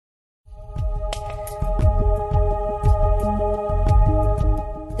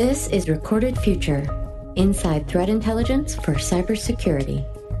This is Recorded Future, inside threat intelligence for cybersecurity.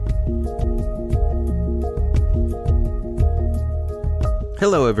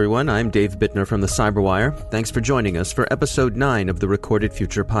 Hello, everyone. I'm Dave Bittner from the Cyberwire. Thanks for joining us for Episode 9 of the Recorded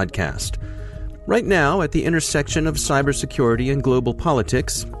Future podcast. Right now, at the intersection of cybersecurity and global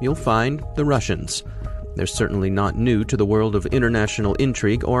politics, you'll find the Russians. They're certainly not new to the world of international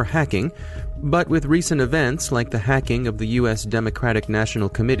intrigue or hacking, but with recent events like the hacking of the U.S. Democratic National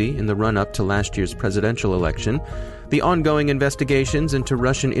Committee in the run-up to last year's presidential election, the ongoing investigations into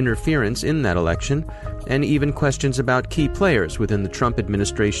Russian interference in that election, and even questions about key players within the Trump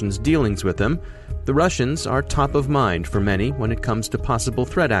administration's dealings with them, the Russians are top of mind for many when it comes to possible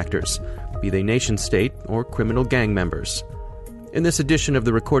threat actors, be they nation-state or criminal gang members. In this edition of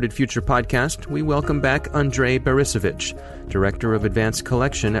the Recorded Future podcast, we welcome back Andrei Barysevich, Director of Advanced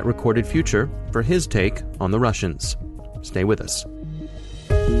Collection at Recorded Future, for his take on the Russians. Stay with us.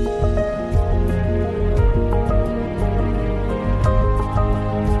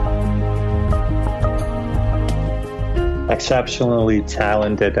 Exceptionally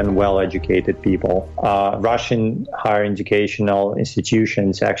talented and well-educated people. Russian higher educational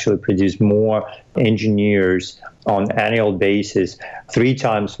institutions actually produce more engineers on an annual basis, 3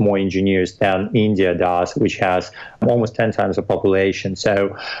 times more engineers than India does, which has almost 10 times the population.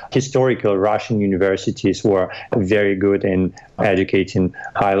 So historically, Russian universities were very good in educating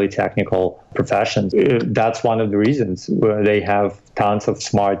highly technical professions. That's one of the reasons they have tons of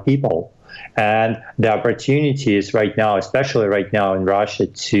smart people. And the opportunities right now, especially right now in Russia,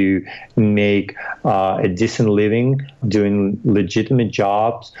 to make a decent living, doing legitimate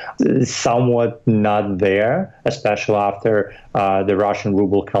jobs, somewhat not there, especially after the Russian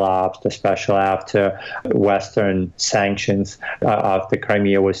ruble collapsed, especially after Western sanctions, after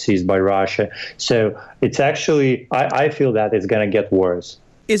Crimea was seized by Russia. So it's actually, I feel that it's going to get worse.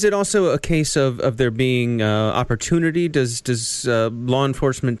 Is it also a case of there being opportunity? Does law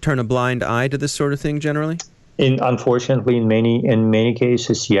enforcement turn a blind eye to this sort of thing generally? Unfortunately, in many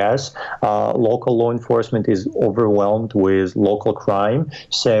cases, yes. Local law enforcement is overwhelmed with local crime.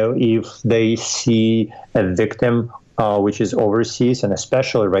 So if they see a victim which is overseas, and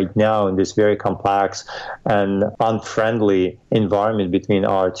especially right now in this very complex and unfriendly environment between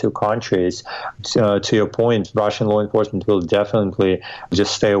our two countries, to your point, Russian law enforcement will definitely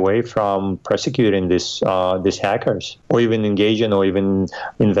just stay away from prosecuting these hackers, or even engaging or even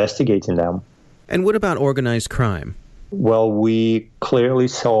investigating them. And what about organized crime? Well, we clearly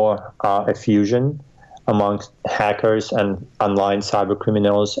saw a fusion amongst hackers and online cyber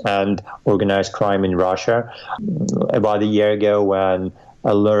criminals and organized crime in Russia. About a year ago, when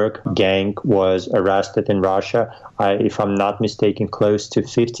a lurk gang was arrested in Russia, if I'm not mistaken, close to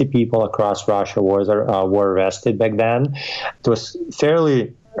 50 people across Russia were arrested back then. It was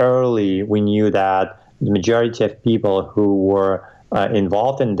fairly early. We knew that the majority of people who were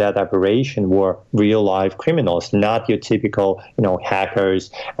involved in that operation were real-life criminals, not your typical,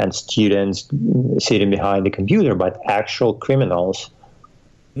 hackers and students sitting behind the computer, but actual criminals.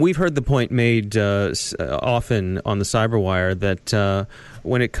 We've heard the point made often on the Cyberwire that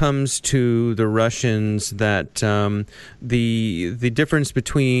when it comes to the Russians, that the difference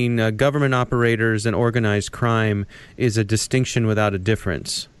between government operators and organized crime is a distinction without a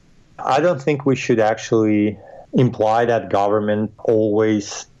difference. I don't think we should actually imply that government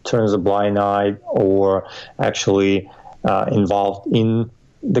always turns a blind eye or actually involved in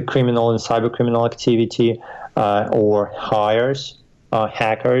the criminal and cyber criminal activity or hires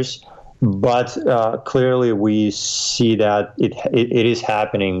hackers. But clearly we see that it is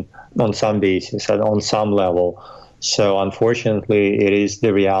happening on some basis and on some level. So unfortunately, it is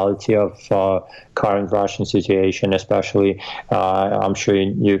the reality of current Russian situation, especially I'm sure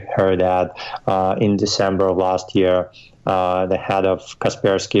you've heard that in December of last year, the head of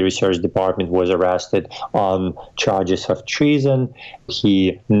Kaspersky Research Department was arrested on charges of treason.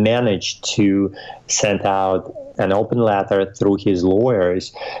 He managed to send out an open letter through his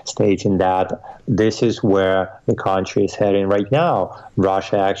lawyers stating that this is where the country is heading right now.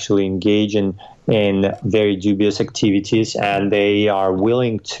 Russia actually engaging in very dubious activities, and they are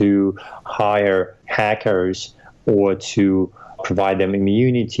willing to hire hackers or to provide them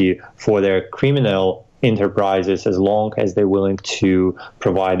immunity for their criminal enterprises as long as they're willing to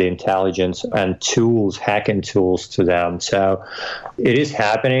provide the intelligence and tools, hacking tools to them. So it is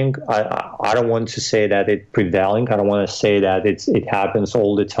happening. I don't want to say that it's prevailing. I don't want to say that it happens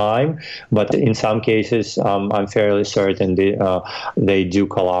all the time. But in some cases, I'm fairly certain they do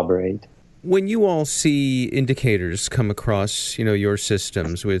collaborate. When you all see indicators come across, your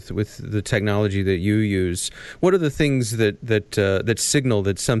systems with the technology that you use, what are the things that signal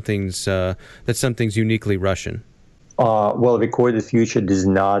that something's uniquely Russian? Well, Recorded Future does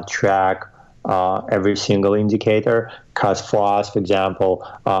not track every single indicator, because for us, for example,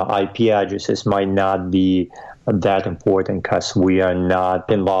 IP addresses might not be that important because we are not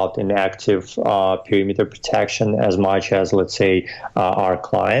involved in active perimeter protection as much as, let's say, our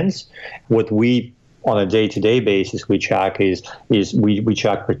clients. What we on a day-to-day basis we track is we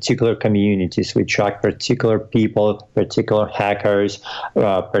track particular communities, we track particular people, particular hackers,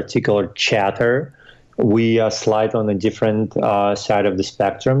 particular chatter. We are slightly on a different side of the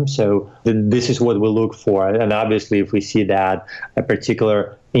spectrum. So this is what we look for. And obviously, if we see that a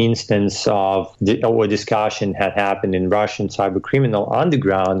particular instance of or discussion had happened in Russian cybercriminal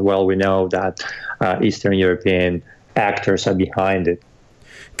underground, well, we know that Eastern European actors are behind it.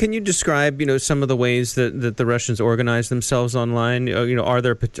 Can you describe, some of the ways that the Russians organize themselves online? Are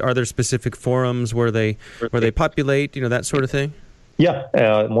there specific forums where they populate, that sort of thing? Yeah,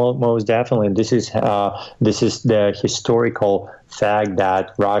 most definitely. This is the historical fact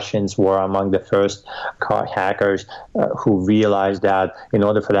that Russians were among the first hackers who realized that in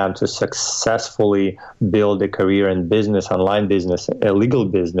order for them to successfully build a career in business, online business, illegal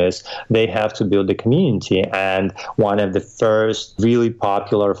business, they have to build a community. And one of the first really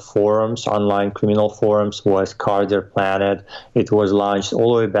popular forums, online criminal forums, was Carter Planet. It was launched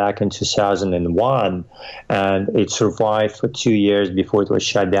all the way back in 2001, and it survived for 2 years before it was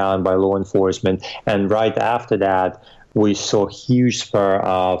shut down by law enforcement. And right after that, we saw a huge spur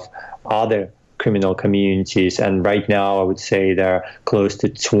of other criminal communities. And right now, I would say there are close to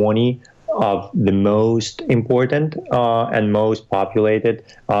 20 of the most important and most populated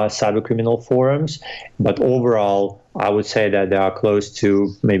cybercriminal forums. But overall, I would say that there are close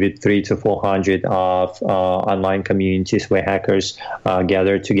to maybe 300 to 400 of online communities where hackers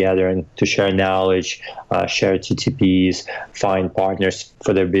gather together and to share knowledge, share TTPs, find partners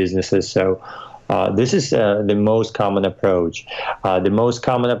for their businesses. So this is the most common approach. The most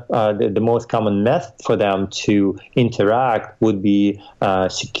common method for them to interact would be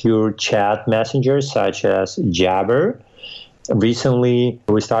secure chat messengers such as Jabber. Recently,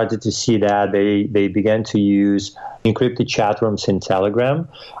 we started to see that they began to use encrypted chat rooms in Telegram,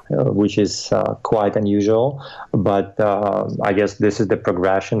 which is quite unusual. But I guess this is the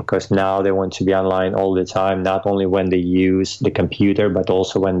progression, because now they want to be online all the time, not only when they use the computer, but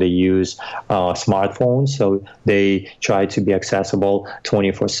also when they use smartphones. So they try to be accessible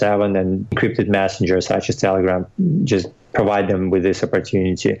 24/7, and encrypted messengers such as Telegram just provide them with this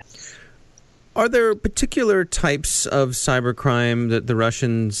opportunity. Are there particular types of cybercrime that the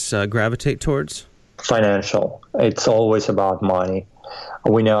Russians gravitate towards? Financial. It's always about money.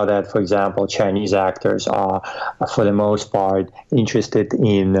 We know that, for example, Chinese actors are, for the most part, interested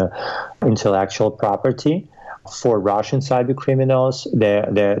in intellectual property. For Russian cybercriminals,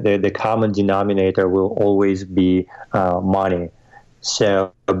 the common denominator will always be money.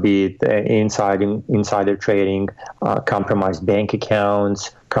 So be it insider trading, compromised bank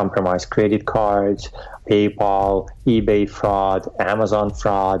accounts, compromised credit cards, PayPal, eBay fraud, Amazon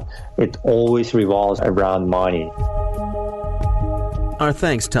fraud, it always revolves around money. Our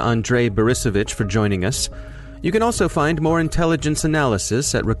thanks to Andrei Barysevich for joining us. You can also find more intelligence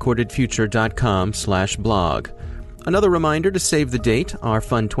analysis at recordedfuture.com/blog. Another reminder to save the date. Our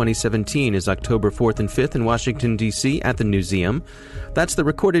Fund 2017 is October 4th and 5th in Washington, D.C. at the Newseum. That's the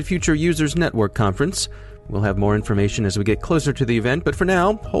Recorded Future Users Network Conference. We'll have more information as we get closer to the event, but for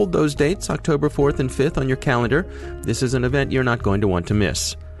now, hold those dates, October 4th and 5th, on your calendar. This is an event you're not going to want to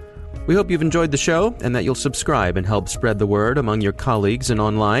miss. We hope you've enjoyed the show and that you'll subscribe and help spread the word among your colleagues and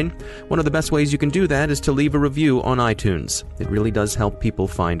online. One of the best ways you can do that is to leave a review on iTunes. It really does help people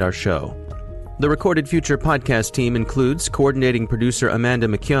find our show. The Recorded Future podcast team includes coordinating producer Amanda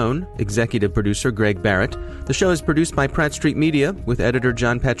McKeown, executive producer Greg Barrett. The show is produced by Pratt Street Media with editor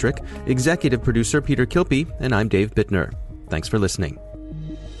John Petrick, executive producer Peter Kilpie, and I'm Dave Bittner. Thanks for listening.